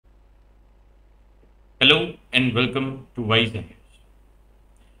Hello and welcome to wise IAS.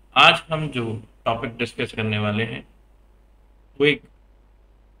 आज हम जो टॉपिक डिस्कस करने वाले हैं वो एक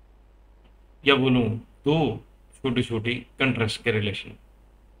या बोलूं दो छोटी छोटी कंट्रीज के रिलेशन,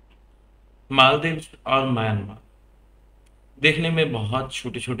 मालदीव्स और म्यांमार। देखने में बहुत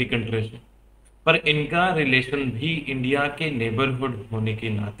छोटी छोटी कंट्रीज हैं, पर इनका रिलेशन भी इंडिया के नेबरहुड होने के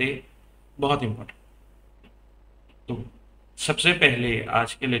नाते बहुत इंपॉर्टेंट। तो सबसे पहले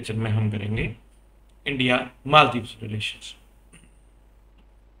आज के लेक्चर में हम करेंगे इंडिया मालदीव्स रिलेशंस।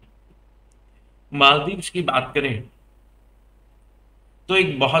 मालदीव्स की बात करें तो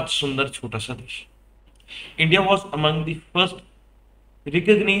एक बहुत सुंदर छोटा सा देश। India was among the first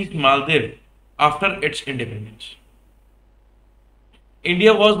recognised Maldives after it's independence.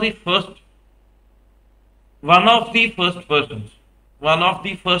 India was the first one of the first persons, one of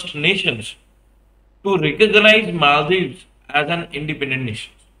the first nations to recognize Maldives as an independent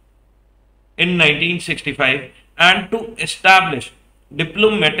nation in 1965 and to establish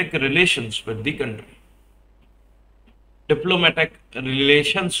diplomatic relations with the country. Diplomatic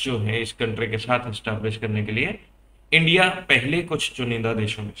relations जो है इस country के साथ establish करने के लिए India पहले कुछ चुनिंदा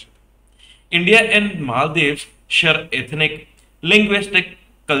देशों में से। India and Maldives share ethnic, linguistic,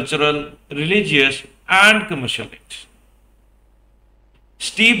 cultural, religious, and commercial links,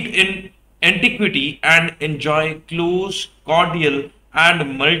 steeped in antiquity and enjoy close, cordial, and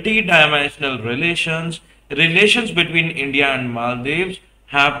multi-dimensional relations. Relations between India and Maldives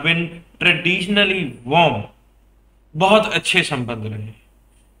have been traditionally warm. बहुत अच्छे संबंध रहे।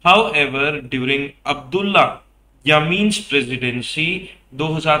 However, during Abdullah Yamin's presidency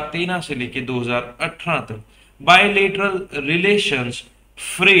 2013 से लेकर 2018 तक bilateral relations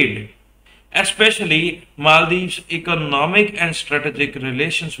frayed, especially Maldives' economic and strategic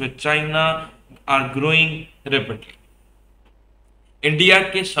relations with China are growing rapidly. India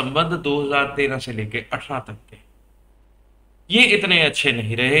के संबंध 2013 से लेकर 18 तक के ये इतने अच्छे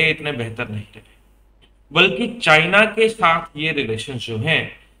नहीं रहे, इतने बेहतर नहीं रहे, बल्कि चाइना के साथ ये रिलेशंस जो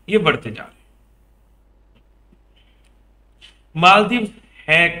हैं ये बढ़ते जा रहे हैं। मालदीव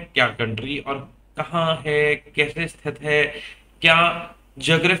है क्या कंट्री और कहाँ है, कैसे स्थित है, क्या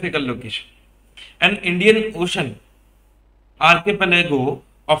geographical location? An Indian Ocean archipelago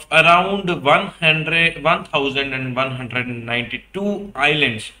of around 1,192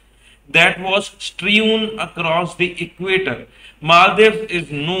 islands that was strewn across the equator. Maldives is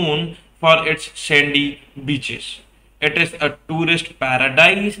known for its sandy beaches. It is a tourist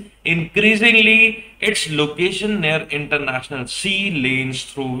paradise. Increasingly, its location near international sea lanes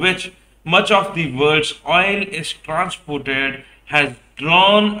through which much of the world's oil is transported has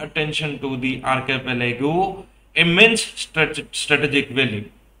drawn attention to the archipelago immense strategic value.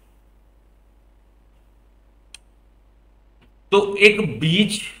 तो एक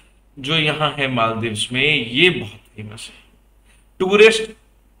बीच जो यहाँ है मालदीव्स में ये बहुत famous है, tourist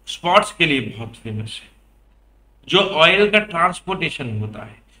spots के लिए बहुत फेमस है। जो ऑयल का ट्रांसपोर्टेशन होता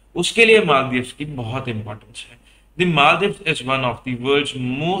है उसके लिए मालदीव्स की बहुत इंपॉर्टेंस है। The Maldives is one of the world's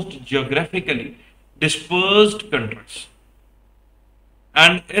most geographically dispersed countries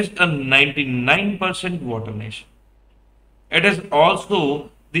and is a 99% water nation. It is also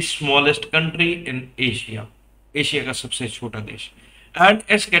the smallest country in Asia. Asia का सबसे छोटा देश, and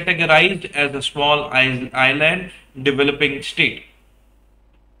is categorized as a small island developing state.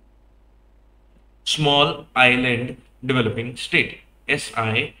 Small island developing state,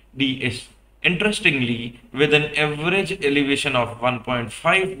 SIDS. Interestingly, with an average elevation of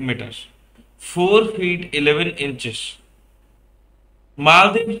 1.5 meters, 4 feet 11 inches,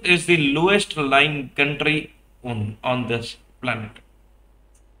 Maldives is the lowest lying country on this planet,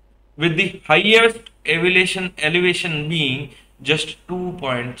 with the highest elevation being just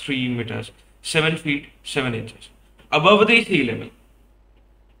 2.3 meters, 7 feet 7 inches above the sea level.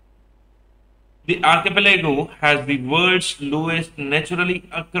 The archipelago has the world's lowest naturally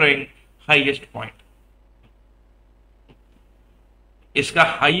occurring highest point. इसका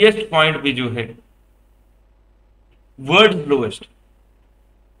highest point भी जो है world's lowest,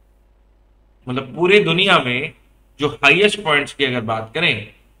 मतलब पूरी दुनिया में जो highest points की अगर बात करें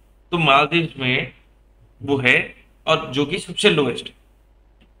तो मालदीव्स में वो है, और जो कि सबसे लोएस्ट।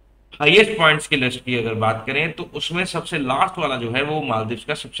 हाईएस्ट पॉइंट्स की लिस्ट की अगर बात करें तो उसमें सबसे लास्ट वाला जो है वो मालदीव्स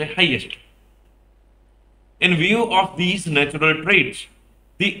का सबसे highest. In view of these natural trades,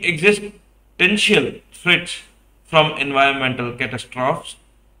 the existential threats from environmental कैटास्ट्रॉफ्स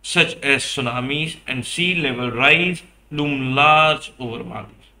such as tsunamis and C level rise loom large over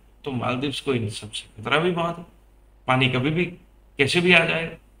Maldives. तो मालदीव्स को इन सबसे खतरा भी बहुत है, पानी कभी भी कैसे भी आ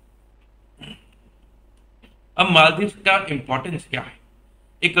जाएगा। अब मालदीव्स का इंपॉर्टेंस क्या है?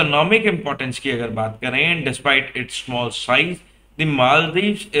 इकोनॉमिक इंपॉर्टेंस की अगर बात करें, despite it's small size, the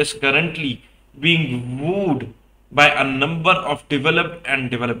Maldives is currently being would by a number of developed and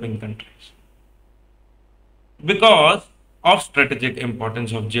developing countries because of strategic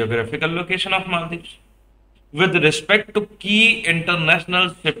importance of geographical location of Maldives with respect to key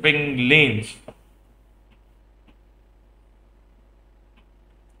international shipping lanes.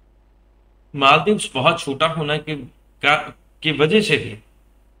 Maldives बहुत छोटा होने की वजह से भी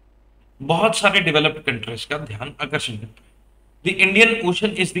बहुत सारे developed countries का ध्यान आकर्षण करता है. The Indian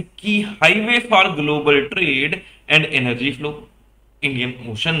ocean is the key highway for global trade and energy flow.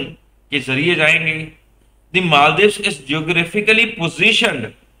 Indian ocean के जरिए जाएंगे. The Maldives is geographically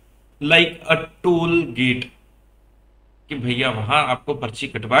positioned like a toll gate, कि भैया वहां आपको पर्ची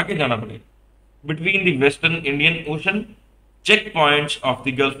कटवा के जाना पड़ेगा. Between the western Indian ocean, check points of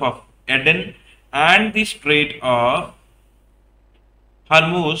the Gulf of Aden and the Strait of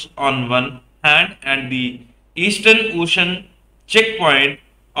Hormuz on one hand and the Eastern Ocean checkpoint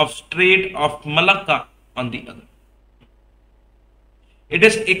of Strait of Malacca on the other. It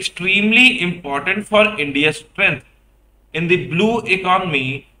is extremely important for India's strength in the blue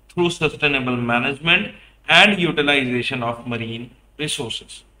economy through sustainable management and utilization of marine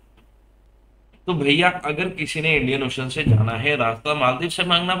resources. तो भैया अगर किसी ने Indian ocean से जाना है, रास्ता मालदीव से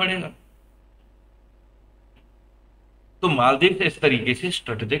मांगना पड़ेगा. तो मालदीव इस तरीके से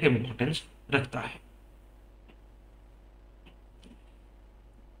स्ट्रेटेजिक इंपॉर्टेंस रखता है.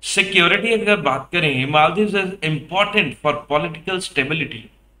 सिक्योरिटी अगर बात करें, Maldives is important for political stability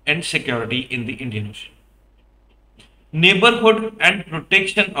and security in the Indian ocean, neighbourhood and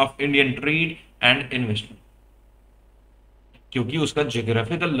protection of Indian trade and investment, क्योंकि उसका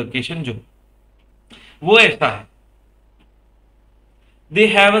जियोग्राफिकल लोकेशन जो वो ऐसा है. They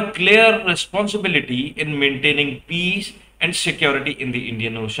have a clear responsibility in maintaining peace and security in the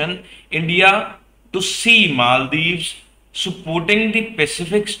Indian Ocean. India to see Maldives supporting the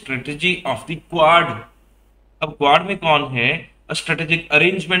Pacific strategy of the Quad. अब quad में कौन है? A strategic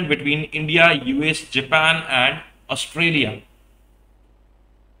arrangement between India, US, Japan and Australia.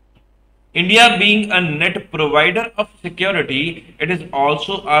 India being a net provider of security, it is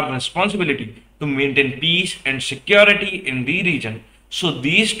also our responsibility to maintain peace and security in the region. So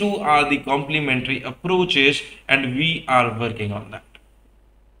these two are the complementary approaches and we are working on that.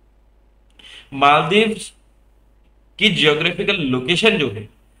 Maldives की geographical location जो है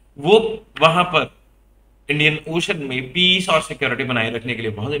वो वहां पर Indian ocean में piece और security बनाए रखने के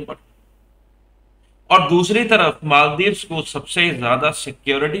लिए बहुत इंपॉर्टेंट. और दूसरी तरफ मालदीव्स को सबसे ज्यादा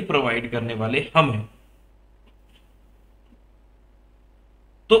सिक्योरिटी प्रोवाइड करने वाले हम हैं.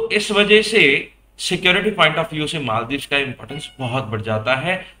 तो इस वजह से सिक्योरिटी पॉइंट ऑफ व्यू से मालदीव्स का इंपॉर्टेंस बहुत बढ़ जाता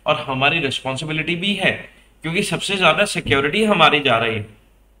है और हमारी रिस्पॉन्सिबिलिटी भी है, क्योंकि सबसे ज्यादा सिक्योरिटी हमारी जा रही है,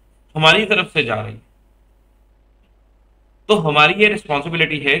 हमारी तरफ से जा रही है. तो हमारी ये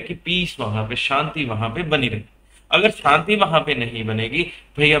रिस्पॉन्सिबिलिटी है कि पीस वहां पे, शांति वहां पे बनी रहे. अगर शांति वहां पे नहीं बनेगी,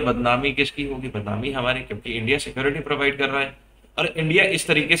 भैया बदनामी किसकी होगी? बदनामी हमारी, क्योंकि इंडिया सिक्योरिटी प्रोवाइड कर रहा है और इंडिया इस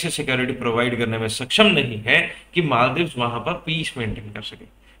तरीके से सिक्योरिटी प्रोवाइड करने में सक्षम नहीं है कि मालदीव्स वहां पर पीस मेंटेन कर सके,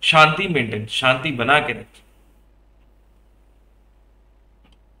 शांति बना के रखे.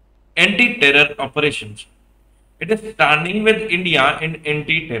 Anti terror operations, it is standing with India in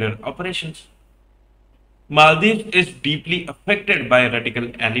anti terror operations. Maldives is deeply affected by radical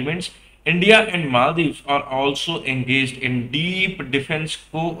elements. India and Maldives are also engaged in deep defense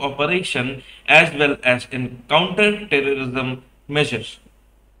cooperation as well as in counter-terrorism measures.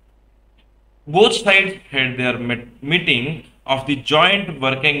 Both sides had their meeting of the Joint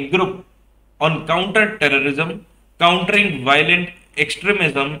Working Group on counter-terrorism, countering violent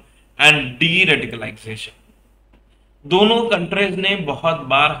extremism and de-radicalization. दोनों countries ने बहुत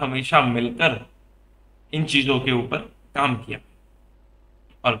बार हमेशा मिलकर इन चीजों के ऊपर काम किया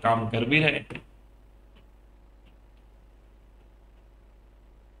और काम कर भी रहे.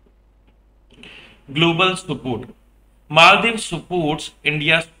 Global support, Maldives supports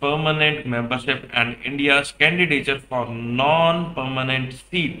India's permanent membership and India's candidature for non-permanent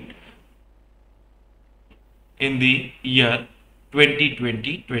seat in the year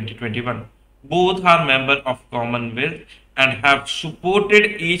 2020-2021. Both are members of Commonwealth and have supported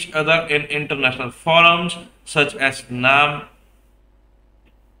each other in international forums such as NAM.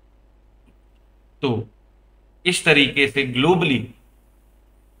 तो इस तरीके से globally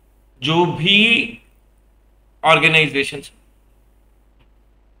जो भी organisations,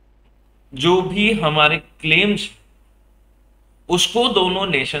 जो भी हमारे claims, उसको दोनों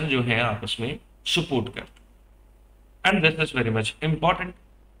नेशन जो है आपस में सपोर्ट करते. And this is very much important.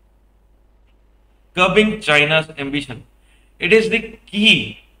 Curbing China's ambition. It is the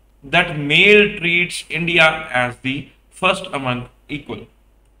key that male treats India as the first among equal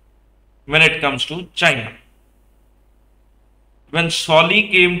when it comes to China. When Solly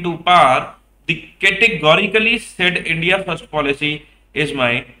came to power, the categorically said India first policy is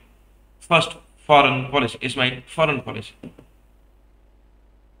my first foreign policy, is my foreign policy.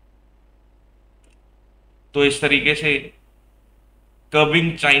 तो इस तरीके से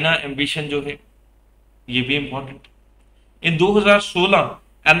curbing China ambition जो है ये भी important. In 2016,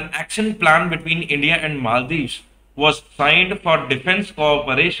 an action plan between India and Maldives was signed for defense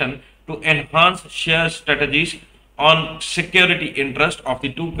cooperation to enhance shared strategies on security interest of the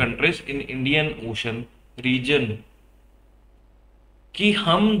two countries in Indian Ocean region। कि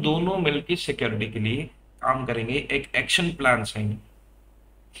हम दोनों मिलकर security के लिए काम करेंगे। एक एक्शन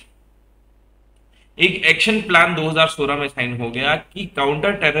प्लान 2016 में साइन हो गया कि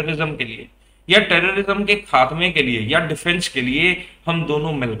काउंटर टेररिज्म के लिए या टेररिज्म के खात्मे के लिए या डिफेंस के लिए हम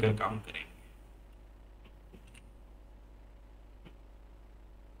दोनों मिलकर काम करेंगे।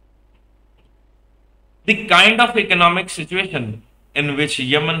 The kind of economic situation in which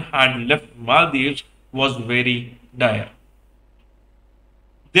Yemen had left Maldives was very dire.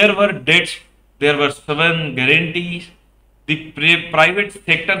 There were debts, there were sovereign guarantees, the private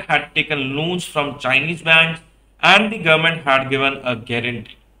sector had taken loans from Chinese banks, and the government had given a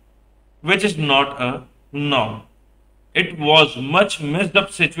guarantee, which is not a norm. It was much messed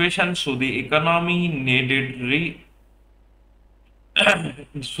up situation, so the economy needed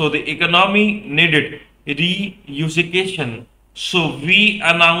reunification. So we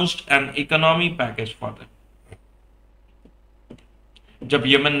announced an economy package for them. जब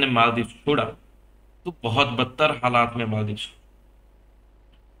Yemen ने मालदीव छोड़ा तो बहुत बदतर हालात में मालदीव,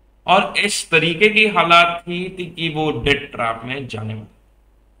 और इस तरीके की हालात थी कि वो डेट ट्रैप में जाने वाले।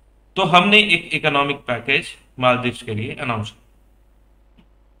 तो हमने एक इकोनॉमिक पैकेज मालदीव्स के लिए अनाउंस किया।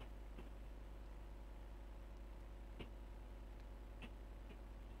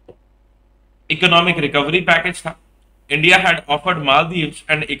 इकोनॉमिक रिकवरी पैकेज था। India had offered Maldives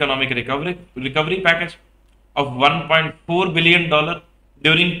an economic recovery package of $1.4 billion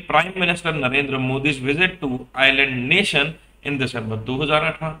during Prime Minister Narendra Modi's visit to island nation in December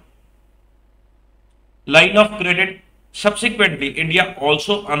 2018. Line of credit. Subsequently, India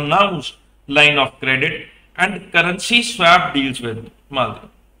also announced line of credit and currency swap deals with Maldives.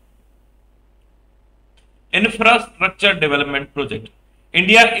 Infrastructure development project.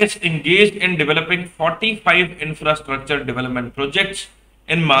 India is engaged in developing 45 infrastructure development projects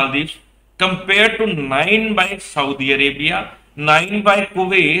in Maldives, compared to 9 by Saudi Arabia, 9 by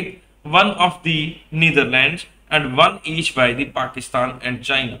Kuwait, 1 of the Netherlands, and 1 each by the Pakistan and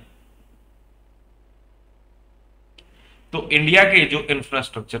China. तो India के जो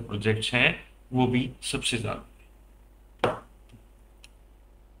infrastructure projects हैं वो भी सबसे ज्यादा।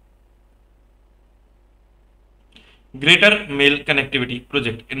 Greater Mail Connectivity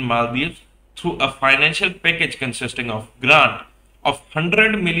Project in Maldives through a financial package consisting of grant of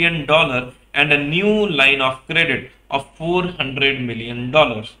 $100 million and a new line of credit of $400 million.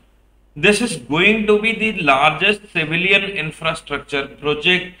 This is going to be the largest civilian infrastructure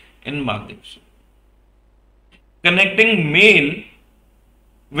project in Maldives, connecting Mail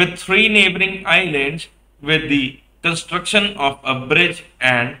with 3 neighboring islands with the construction of a bridge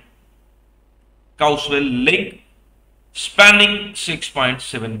and causeway link spanning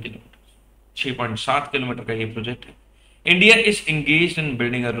 6.7 kilometers. 6.7 kilometre का ये project है। India is engaged in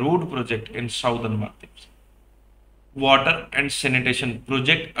building a road project in southern Maldives, water and sanitation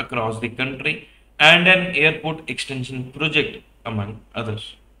project across the country, and an airport extension project among others.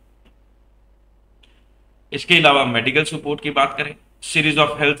 इसके अलावा medical support की बात करें, series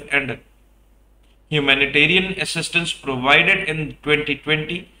of health and humanitarian assistance provided in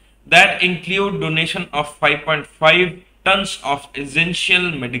 2020 that include donation of 5.5 tons of essential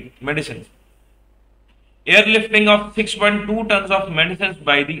medicines, airlifting of 6.2 tons of medicines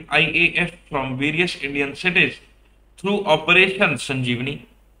by the IAS from various Indian cities through Operation Sanjeevani,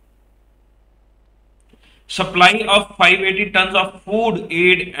 supply of 580 tons of food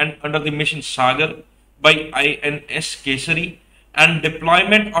aid and under the mission Sagar by INS Kesari, and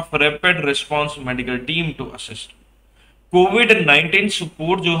deployment of rapid response medical team to assist. COVID-19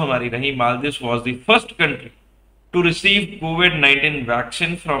 support जो हमारी रही, Maldives was the first country to receive COVID-19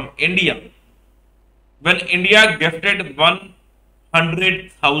 vaccine from India, when India gifted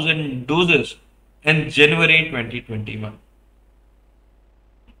 100,000 doses in January 2021.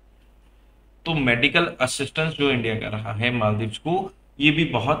 तो medical assistance जो India कर रहा है मालदीव्स को, ये भी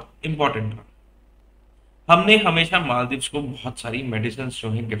बहुत इंपॉर्टेंट रहा। हमने हमेशा मालदीव्स को बहुत सारी मेडिसिन जो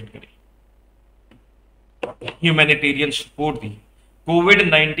है गिफ्ट करी, ह्यूमैनिटेरियन सपोर्ट दी,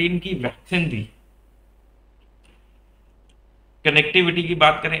 कोविड-19 की वैक्सीन दी। कनेक्टिविटी की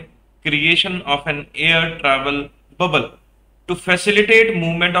बात करें, creation of N air travel bubble to facilitate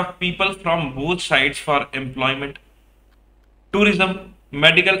movement of people from both sides for employment, tourism,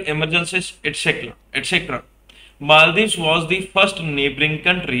 medical emergencies, etc. etc. Maldives was the first neighboring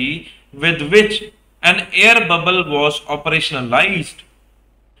country with which an air bubble was operationalized.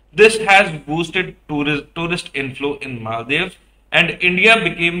 This has boosted tourist inflow in Maldives, and India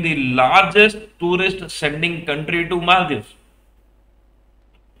became the largest tourist sending country to Maldives.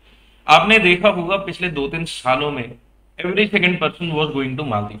 आपने देखा होगा पिछले 2-3 सालों में every second person was going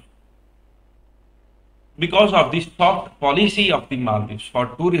to Maldives because of the soft policy of the Maldives for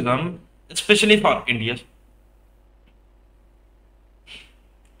tourism, especially for India.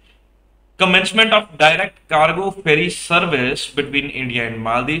 Commencement of direct cargo ferry service between India and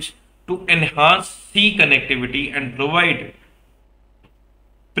Maldives to enhance sea connectivity and provide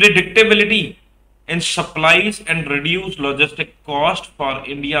predictability in supplies and reduce logistic cost for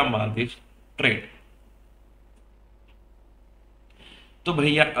India-Maldives trade. तो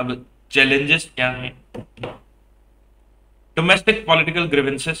भैया अब challenges क्या हैं? Domestic political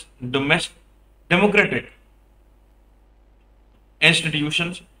grievances, democratic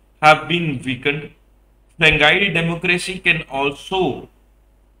institutions have been weakened. Fragile democracy can also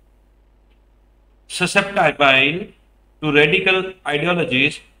susceptible to radical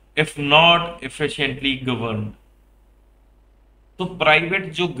ideologies if not efficiently governed. तो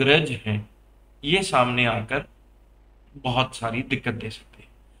private जो grudge हैं ये सामने आकर बहुत सारी दिक्कत दे सकते हैं.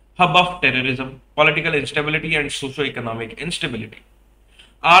 Hub of terrorism, political instability and socio-economic instability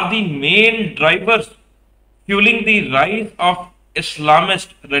are the main drivers fueling the rise of Islamist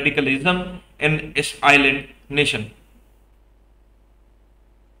radicalism in इस island nation.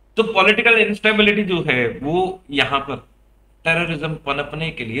 तो पॉलिटिकल इंस्टेबिलिटी जो है वो यहां पर टेररिज्म पनपने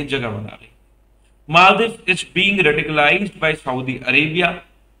के लिए जगह बना रही. Maldives is being radicalized by Saudi Arabia.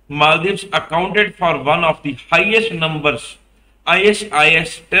 Maldives accounted for one of the highest numbers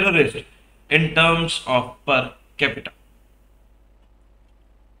ISIS terrorists in terms of per capita.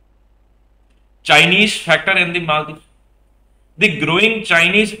 Chinese factor in the Maldives. The growing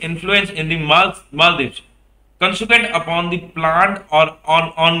Chinese influence in the Maldives, consequent upon the planned or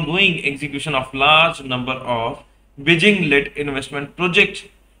ongoing execution of large number of Beijing-led investment projects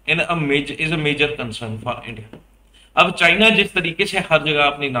is a major concern for India. अब China जिस तरीके से हर जगह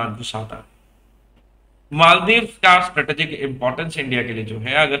अपनी नाक घुसाता है, मालदीव का strategic importance India के लिए जो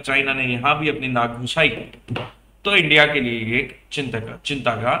है, अगर चाइना ने यहां भी अपनी नाक घुसाई तो इंडिया के लिए एक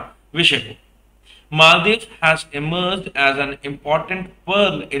चिंता का विषय है. Maldives has emerged as an important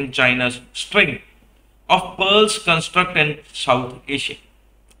pearl in China's string of pearls construct in South Asia.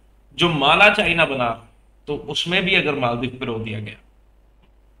 जो माला चाइना बना तो उसमें भी अगर मालदीव पिरो दिया गया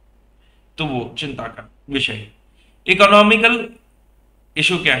तो वो चिंता का विषय है. इकोनॉमिकल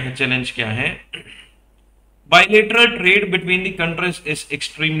इशू क्या है, चैलेंज क्या है? Bilateral trade between the countries is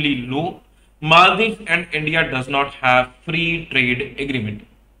extremely low. Maldives and India does not have free trade agreement.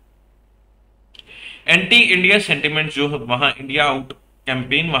 Anti India sentiment जो है वहां इंडिया आउट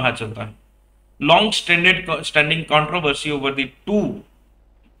कैंपेन वहां चलता है. Long standing controversy over the two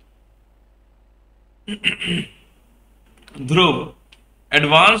Dhruv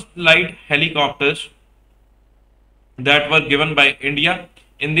advanced light helicopters that were given by India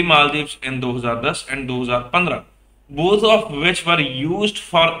in the Maldives in 2010 and 2015, both of which were used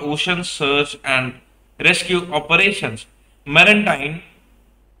for ocean search and rescue operations, maritime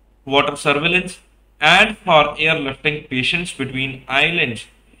water surveillance, and for airlifting patients between islands.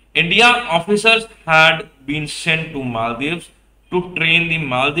 India officers had been sent to Maldives to train the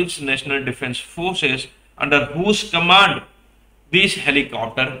Maldives National Defense Forces under whose command these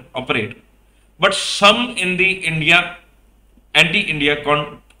helicopters operate. But some in the anti-India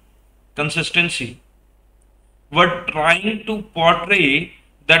consistency were trying to portray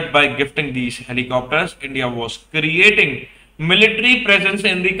that by gifting these helicopters, India was creating military presence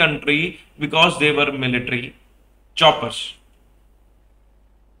in the country because they were military choppers.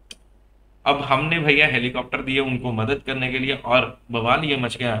 अब हमने भैया helicopter दिए उनको मदद करने के लिए, और बवाल ये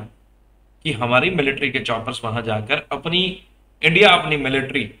मच गया कि हमारी मिलिट्री के चॉपर्स वहां जाकर इंडिया अपनी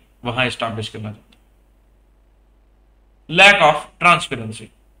मिलिट्री वहां एस्टैब्लिश करना चाहता. Lack of transparency.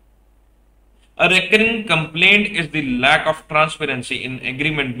 A recurring complaint is the lack of transparency in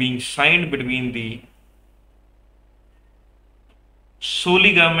agreement being signed between the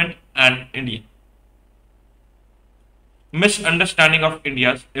Soli government and India. Misunderstanding of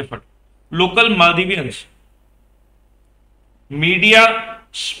India's effort. Local Maldivians, media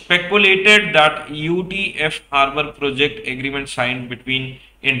speculated that UTF Harbor project agreement signed between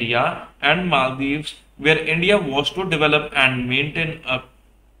India and Maldives, where India was to develop and maintain a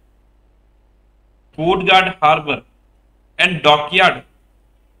coast guard harbor and dockyard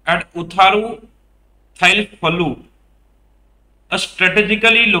at Utharu Thailfalu, a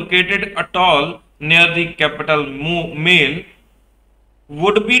strategically located atoll near the capital Male,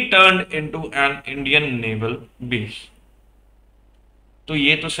 would be turned into an Indian naval base. तो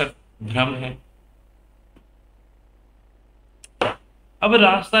ये तो सिर्फ भ्रम है। अब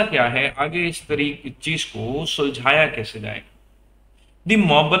रास्ता क्या है आगे, इस तरीके चीज को सुलझाया कैसे जाएगा? The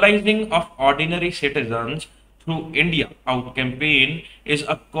mobilizing of ordinary citizens through India Out campaign is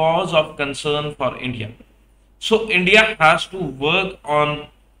a cause of concern for India. So India has to work on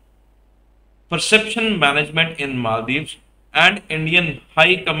perception management in Maldives, and Indian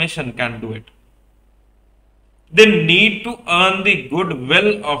High Commission can do it. They need to earn the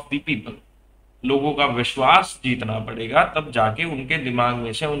goodwill of the people. लोगों का विश्वास जीतना पड़ेगा, तब जाके उनके दिमाग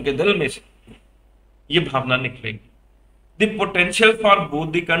में से, उनके दिल में से ये भावना निकलेगी। The potential for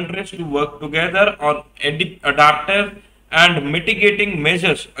both the countries to work together on adaptive and mitigating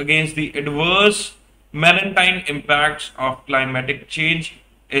measures against the adverse maritime impacts of climatic change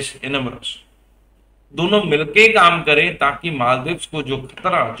is enormous. दोनों मिलके काम करें ताकि मालदीव्स को जो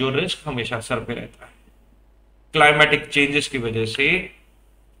खतरा, जो रिस्क हमेशा सर पे रहता है क्लाइमेटिक चेंजेस की वजह से,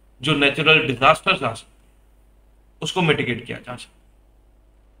 जो नेचुरल डिजास्टर्स आ सकते, उसको मिटिगेट किया जा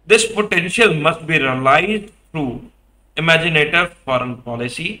सकता। This potential must be realised through imaginative foreign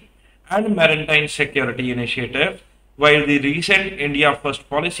policy and maritime security initiative, while the recent India First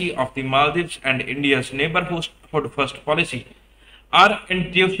policy of the Maldives and India's neighborhood first policy are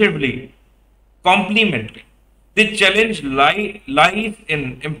intuitively complementary. The challenge lies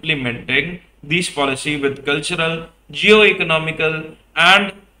in implementing these policy with cultural, geo-economical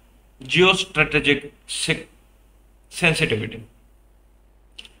and geostrategic sensitivity.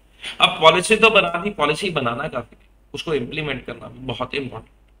 अब policy तो बना दी, policy बनाना काफी, उसको implement करना भी बहुत important.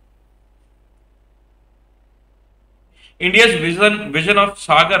 India's vision of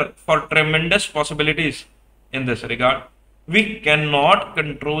Sagar for tremendous possibilities in this regard. We cannot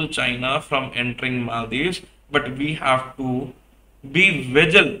control China from entering Maldives, but we have to be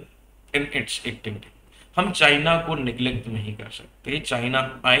vigilant in its activity. हम China को neglect नहीं कर सकते,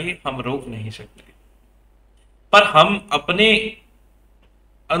 चाइना आए हम रोक नहीं सकते, पर हम अपने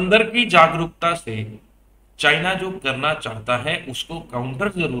अंदर की जागरूकता से चाइना जो करना चाहता है उसको काउंटर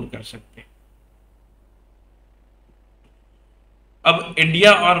जरूर कर सकते हैं। अब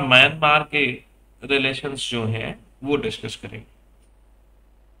इंडिया और म्यांमार के रिलेशंस जो हैं वो डिस्कस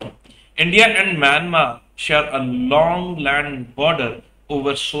करेंगे। India and Myanmar share a long land border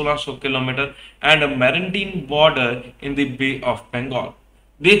over 1600 kilometers and a maritime border in the Bay of Bengal.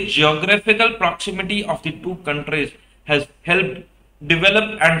 The geographical proximity of the two countries has helped develop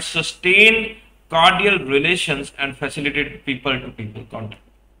and sustain cordial relations and facilitate people-to-people contact.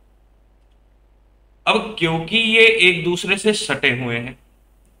 अब क्योंकि ये एक दूसरे से सटे हुए हैं,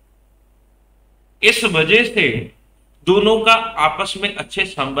 इस वजह से दोनों का आपस में अच्छे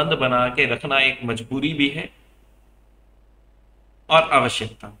संबंध बना के रखना एक मजबूरी भी है और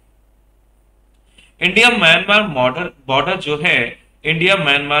आवश्यकता। इंडिया म्यांमार बॉर्डर जो है, इंडिया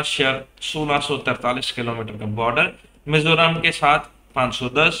म्यांमार शेयर 1643 किलोमीटर का बॉर्डर, मिजोरम के साथ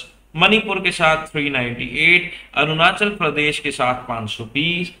 510, मणिपुर के साथ 398, अरुणाचल प्रदेश के साथ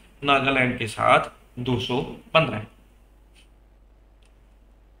 520, नागालैंड के साथ 215।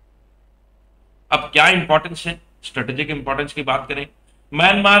 अब क्या इंपॉर्टेंस है, स्ट्रेटेजिक इंपॉर्टेंस की बात करें,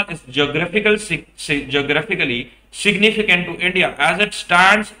 Myanmar is geographically significant to India as it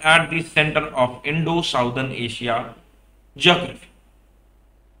stands at the center of Indo-Southern Asia geography.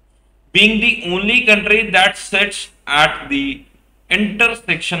 Being the only country that sits at the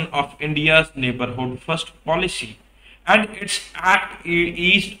intersection of India's neighborhood first policy and its Act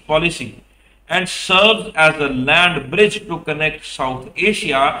East policy, and serves as a land bridge to connect South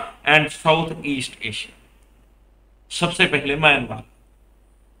Asia and Southeast Asia. सबसे पहले Myanmar.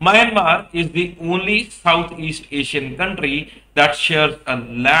 Myanmar is the only Southeast Asian country that shares a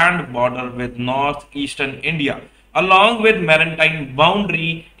land border with northeastern India, along with maritime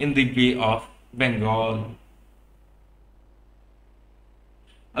boundary in the Bay of Bengal.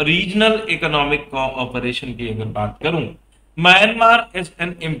 Regional economic cooperation की अगर बात करूं, Myanmar is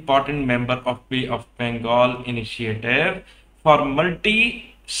an important member of Bay of Bengal initiative for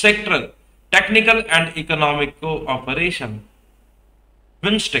multi-sectoral, technical and economic cooperation,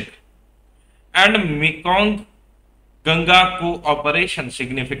 BIMSTEC, and Mekong Ganga cooperation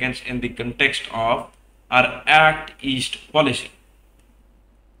significance in the context of our Act East policy.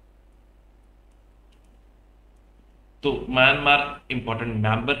 तो Myanmar important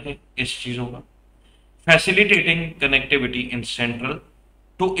member है इस चीजों का। Facilitating connectivity in central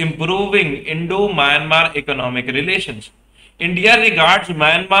to improving Indo Myanmar economic relations. India regards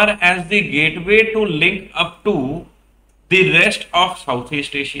Myanmar as the gateway to link up to the rest of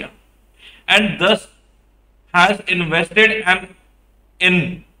Southeast Asia and thus has invested in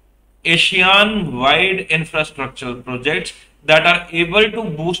ASEAN-wide infrastructural projects that are able to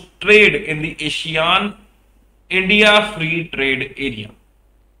boost trade in the ASEAN-India Free Trade Area.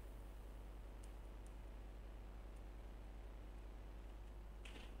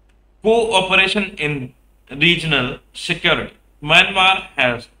 Cooperation in regional security. Myanmar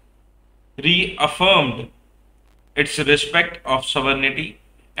has reaffirmed its respect of sovereignty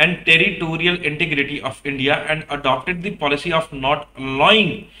and territorial integrity of India and adopted the policy of not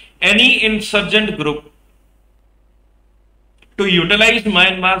allowing any insurgent group to utilize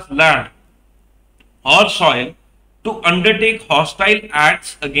Myanmar's land or soil to undertake hostile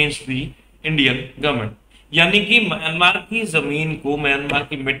acts against the Indian government. यानी कि Myanmar की जमीन को, Myanmar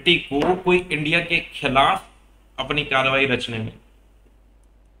की मिट्टी को कोई India के खिलाफ अपनी कार्रवाई रचने में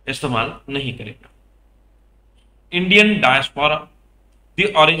इस्तेमाल नहीं करेगा। Indian diaspora. The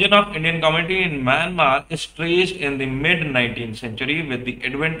origin of Indian community in Myanmar is traced in the mid-19th century with the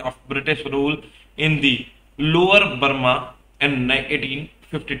advent of British rule in the Lower Burma in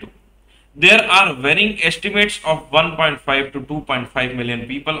 1852. There are varying estimates of 1.5 to 2.5 million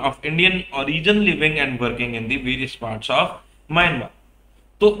people of Indian origin living and working in the various parts of Myanmar.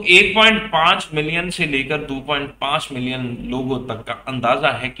 तो 1.5 million से लेकर 2.5 million लोगों तक का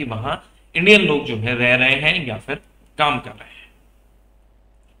अंदाजा है कि वहां इंडियन लोग जो है रह रहे हैं या फिर काम कर रहे हैं।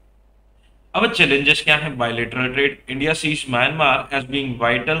 अब चैलेंजेस क्या है? Bilateral trade. India seize Myanmar as being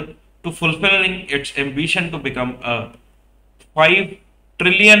vital to fulfilling it's ambition to become a 5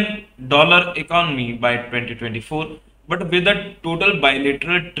 trillion dollar economy by 2024, but with a total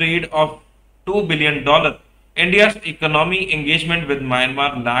bilateral trade of $2 billion, India's economy engagement with Myanmar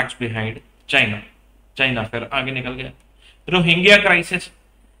lags behind China. China फिर आगे निकल गया। Rohingya crisis.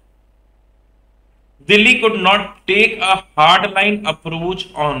 Delhi could not take a hardline approach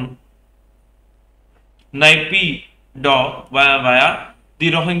on Naypyidaw via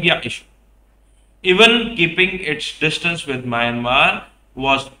the Rohingya issue. Even keeping its distance with Myanmar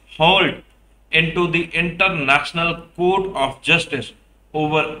was hauled into the International Court of Justice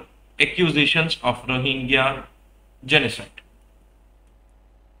over accusations of Rohingya genocide.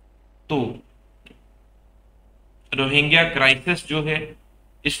 तो Rohingya crisis जो है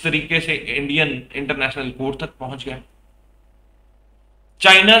इस तरीके से Indian international court तक पहुंच गया।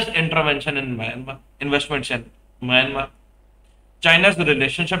 चाइना's intervention in Myanmar, investments in Myanmar. China's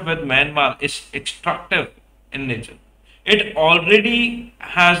relationship with Myanmar is extractive in nature. It already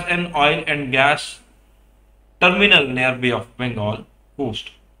has an oil and gas terminal near Bay of Bengal coast.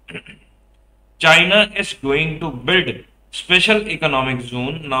 China is going to build special economic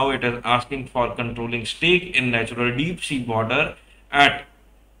zone. Now it is asking for controlling stake in natural deep sea border at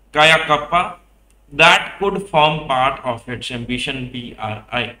Kayakappa that could form part of its ambition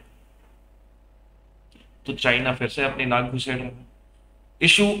BRI. तो China फिर से अपनी नाक घुसेड़ रहा है।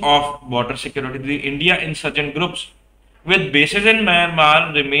 Issue of border security. The India insurgent groups with bases in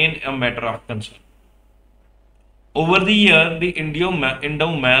Myanmar remain a matter of concern. Over the year, the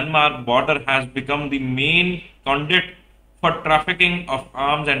Indo-Myanmar border has become the main conduit for trafficking of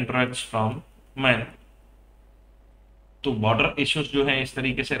arms and drugs from Myanmar. तो border issues जो हैं इस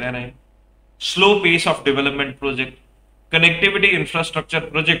तरीके से रह रहे हैं। Slow pace of development project, connectivity infrastructure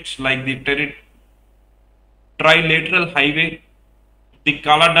projects like the trilateral highway, the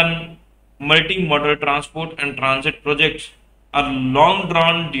Kaladan multi-modal transport and transit projects are long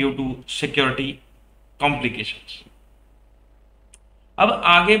drawn due to security complications. अब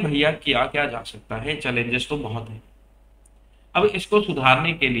आगे भैया किया क्या जा सकता है? चैलेंजेस तो बहुत हैं। अब इसको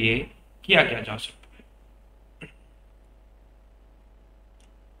सुधारने के लिए किया क्या जा सकता है?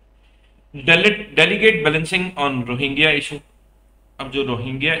 Delegate balancing on Rohingya issue. अब जो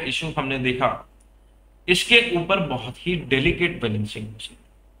रोहिंग्या इशू हमने देखा, इसके ऊपर बहुत ही डेलिकेट बैलेंसिंग हो सकती है।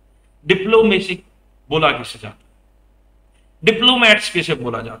 डिप्लोमेसी बोला किसे जाता है? डिप्लोमैट्स किसे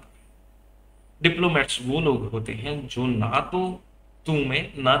बोला जाता है? डिप्लोमैट्स वो लोग होते हैं जो ना तो तू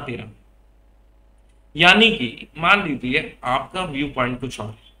में ना तेरा में। यानी कि मान लीजिए आपका व्यू पॉइंट कुछ और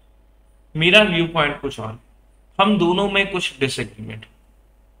है, मेरा व्यू पॉइंट कुछ और, हम दोनों में कुछ डिसएग्रीमेंट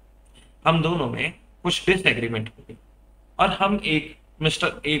हो गई और हम एक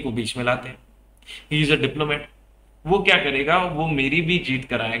मिस्टर ए को बीच में लाते हैं। He is a diplomat. वो क्या करेगा? वो मेरी भी जीत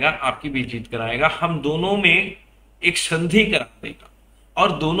कराएगा, आपकी भी जीत कराएगा, हम दोनों में एक संधि करा देगा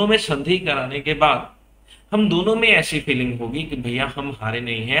और दोनों में संधि कराने के बाद हम दोनों में ऐसी फीलिंग होगी कि भैया हम हारे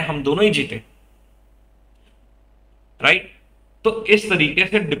नहीं हैं, हम दोनों ही जीते, राइट। तो इस तरीके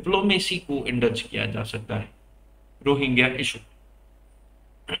से डिप्लोमेसी को इंडल्ज किया जा सकता है Rohingya issue.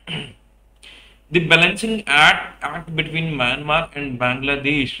 The balancing act between Myanmar and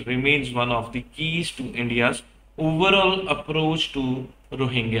Bangladesh remains one of the keys to India's overall approach to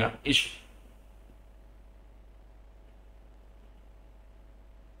Rohingya issue.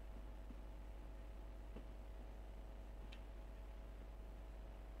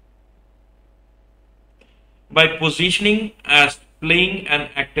 By positioning as playing an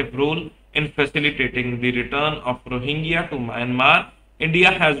active role in facilitating the return of Rohingya to Myanmar,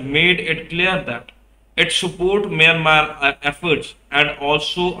 India has made it clear that it supports Myanmar efforts and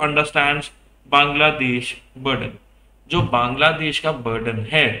also understands Bangladesh burden. जो बांग्लादेश का burden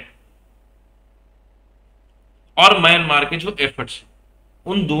है और Myanmar के जो efforts,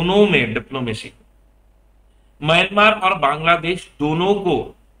 उन दोनों में diplomacy, Myanmar और बांग्लादेश दोनों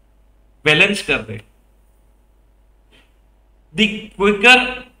को बैलेंस कर दे। The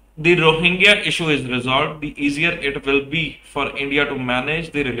quicker the Rohingya issue is resolved, the easier it will be for India to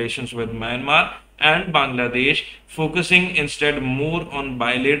manage the relations with Myanmar and Bangladesh, focusing instead more on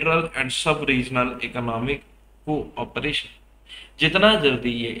bilateral and sub-regional economic cooperation. जितना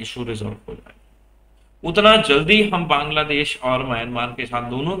जल्दी ये issue resolve हो जाए, उतना जल्दी हम बांग्लादेश और Myanmar के साथ,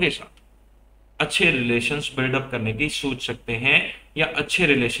 दोनों के साथ अच्छे रिलेशंस बिल्डअप करने की सोच सकते हैं, या अच्छे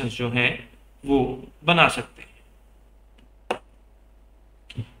रिलेशंस जो हैं वो बना सकते हैं।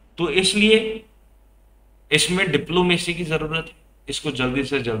 तो इसलिए इसमें डिप्लोमेसी की जरूरत है, इसको जल्दी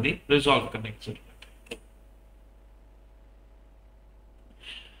से जल्दी रिजॉल्व करने की जरूरत है।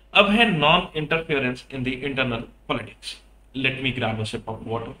 अब है non interference in the internal politics. Let me grab a SIP of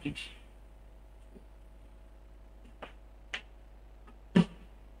water please.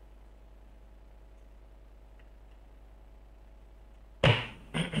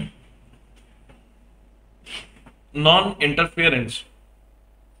 Non interference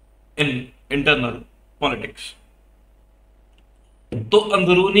in internal politics, तो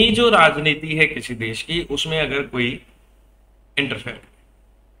अंदरूनी जो राजनीति है किसी देश की, उसमें अगर कोई इंटरफेयर करे।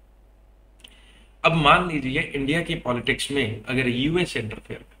 अब मान लीजिए इंडिया की पॉलिटिक्स में अगर यूएस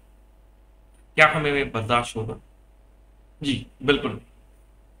इंटरफेयर करे, क्या हमें बर्दाश्त होगा? जी बिल्कुल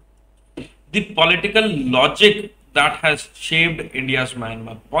नहीं। The political logic that has shaped India's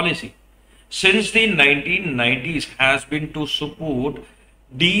Myanmar policy since the 1990s has been to support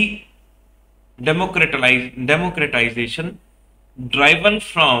democratization driven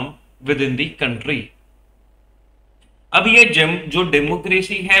from within the country. अब ये जो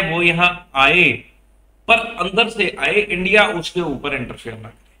डेमोक्रेसी है वो यहां आए, पर अंदर से आए, इंडिया उसके ऊपर इंटरफेयर ना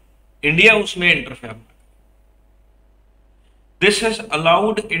करे, इंडिया उसमें इंटरफेयर ना करे। This has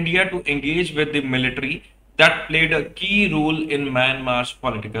allowed India to engage with the military that played a key role in Myanmar's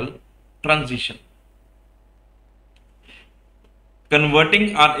political transition, converting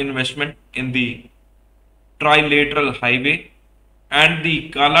our investment in the trilateral highway and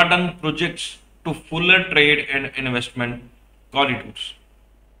the Kaladang projects to fuller trade and investment corridors.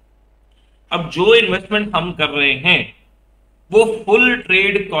 अब जो investment हम कर रहे हैं वो full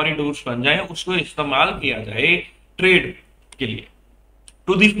trade corridors बन जाए, उसको इस्तेमाल किया जाए ट्रेड के लिए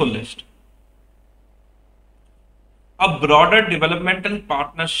to the fullest. A broader developmental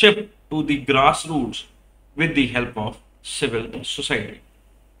partnership to the grassroots with the help of civil society.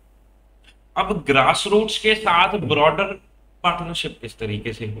 अब ग्रासरूट्स के साथ ब्रॉडर पार्टनरशिप किस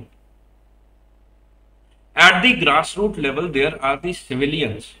तरीके से हो? At the grassroots level, there are the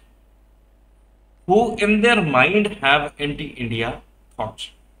civilians who in their mind have anti-India thoughts.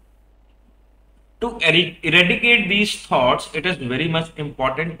 To eradicate these thoughts, it is very much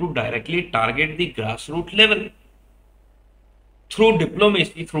important to directly target the grassroots level through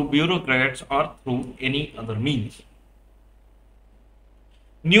diplomacy, through bureaucrats, or through any other means.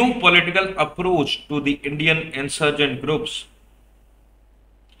 New political approach to the Indian insurgent groups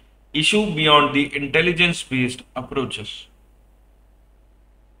issue beyond the intelligence-based approaches.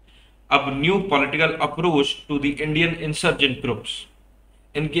 अब new political approach to the Indian insurgent groups,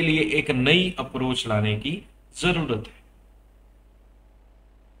 इनके लिए एक नई approach लाने की जरूरत है।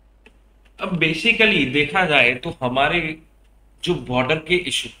 अब बेसिकली देखा जाए तो हमारे जो बॉर्डर के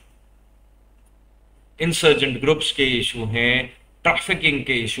इशू, इंसर्जेंट ग्रुप्स के इशू हैं, ट्रैफिकिंग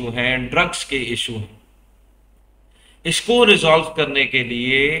के इशू हैं, ड्रग्स के इशू हैं, इसको रिजॉल्व करने के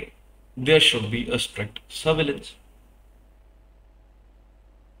लिए there should be a strict surveillance.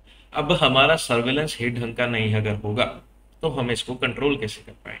 अब हमारा सर्विलेंस ही ढंग का नहीं अगर होगा तो हम इसको कंट्रोल कैसे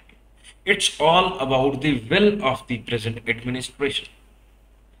कर पाएंगे? It's all about the will of the present administration.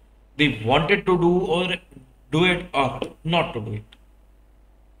 they wanted to do it or not to do it.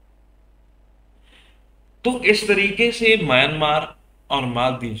 तो इस तरीके से म्यांमार और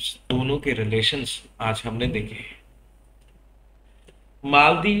मालदीव्स दोनों के रिलेशंस आज हमने देखे हैं।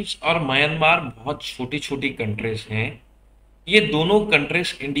 मालदीव्स और म्यांमार बहुत छोटी छोटी कंट्रीज हैं। ये दोनों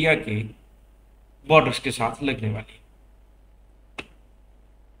कंट्रीज इंडिया के बॉर्डर्स के साथ लगने वाली।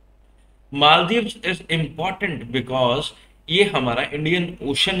 मालदीव्स इज इंपॉर्टेंट बिकॉज ये हमारा इंडियन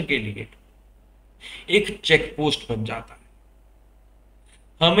ओशन के लिए एक चेक पोस्ट बन जाता है।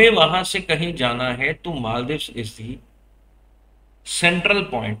 हमें वहां से कहीं जाना है तो Maldives is the central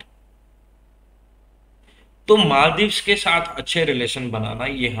point. तो मालदीव्स के साथ अच्छे रिलेशन बनाना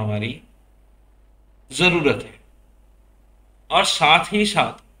ये हमारी जरूरत है और साथ ही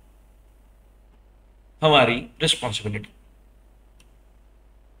साथ हमारी रिस्पॉन्सिबिलिटी।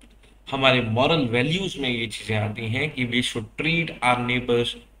 हमारे मॉरल वैल्यूज में ये चीजें आती हैं कि we should treat our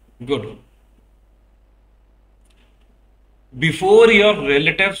neighbours good. Before your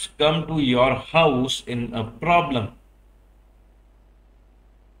relatives come to your house in a problem,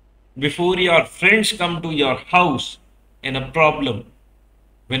 before your friends come to your house in a problem,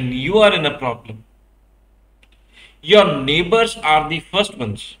 when you are in a problem, your neighbors are the first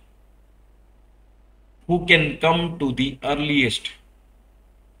ones who can come to the earliest.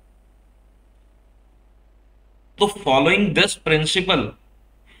 तो following this principle,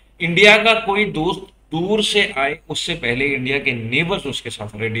 India का कोई दोस्त दूर से आए उससे पहले India के नेबर्स उसके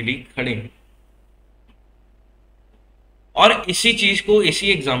साथ रेडीली खड़े हैं। और इसी चीज को इसी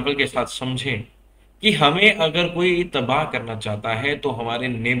एग्जाम्पल के साथ समझें कि हमें अगर कोई तबाह करना चाहता है तो हमारे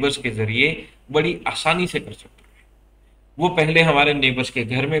नेबर्स के जरिए बड़ी आसानी से कर सकता है। वो पहले हमारे नेबर्स के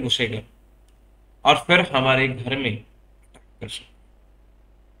घर में घुसेगा और फिर हमारे घर में कर सकता।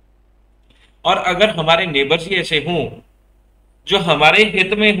 और अगर हमारे नेबर्स ही ऐसे हों जो हमारे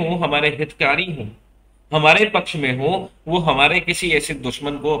हित में हो, हमारे हितकारी हों, हमारे पक्ष में हो, वो हमारे किसी ऐसे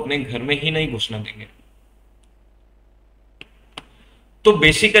दुश्मन को अपने घर में ही नहीं घुसना देंगे। तो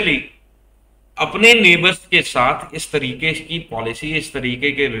बेसिकली अपने नेबर्स के साथ इस तरीके की पॉलिसी, इस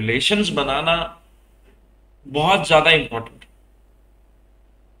तरीके के रिलेशंस बनाना बहुत ज्यादा इंपॉर्टेंट।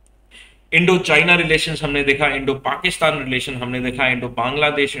 इंडो चाइना रिलेशंस हमने देखा, इंडो पाकिस्तान रिलेशन हमने देखा, Indo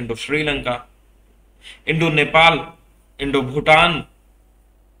Bangladesh, Indo Sri Lanka, Indo Nepal, Indo Bhutan,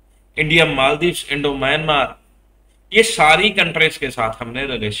 India Maldives, Indo Myanmar, ये सारी कंट्रीज के साथ हमने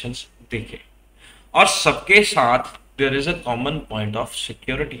रिलेशंस देखे और सबके साथ there is a common point of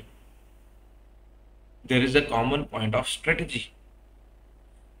security, there is a common point of strategy,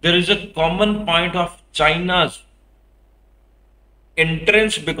 there is a common point of China's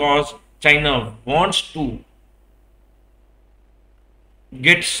entrance because China wants to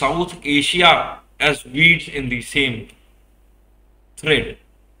get South Asia as weeds in the same thread.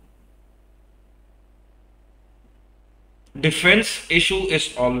 Defense issue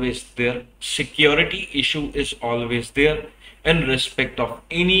is always there, security issue is always there in respect of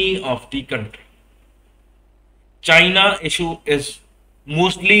any of the country. China issue is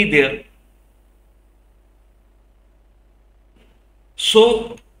mostly there. So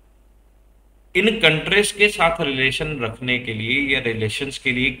in countries के साथ relation रखने के लिए या relations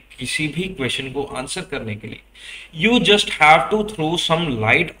के लिए किसी भी क्वेश्चन को आंसर करने के लिए you just have to throw some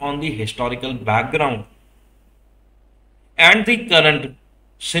light on the historical background and the current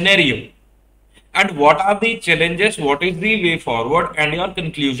scenario and what are the challenges, what is the way forward and your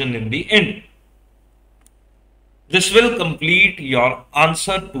conclusion in the end. This will complete your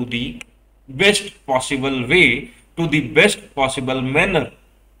answer to the best possible way, to the best possible manner,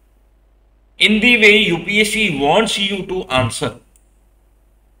 in the way UPSC wants you to answer.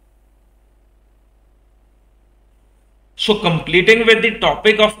 So completing with the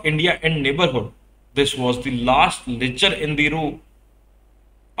topic of India and neighborhood, this was the last lecture in the row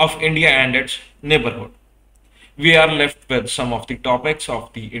of India and its neighborhood. We are left with some of the topics of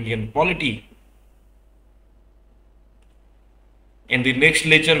the Indian polity. In the next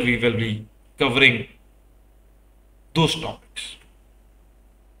lecture, we will be covering those topics.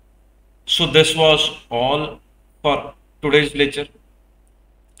 So this was all for today's lecture.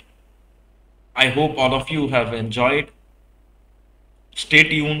 I hope all of you have enjoyed. Stay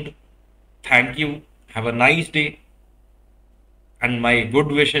tuned. Thank you. Have a nice day. And my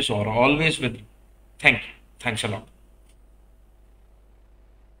good wishes are always with you. Thank you. Thanks a lot.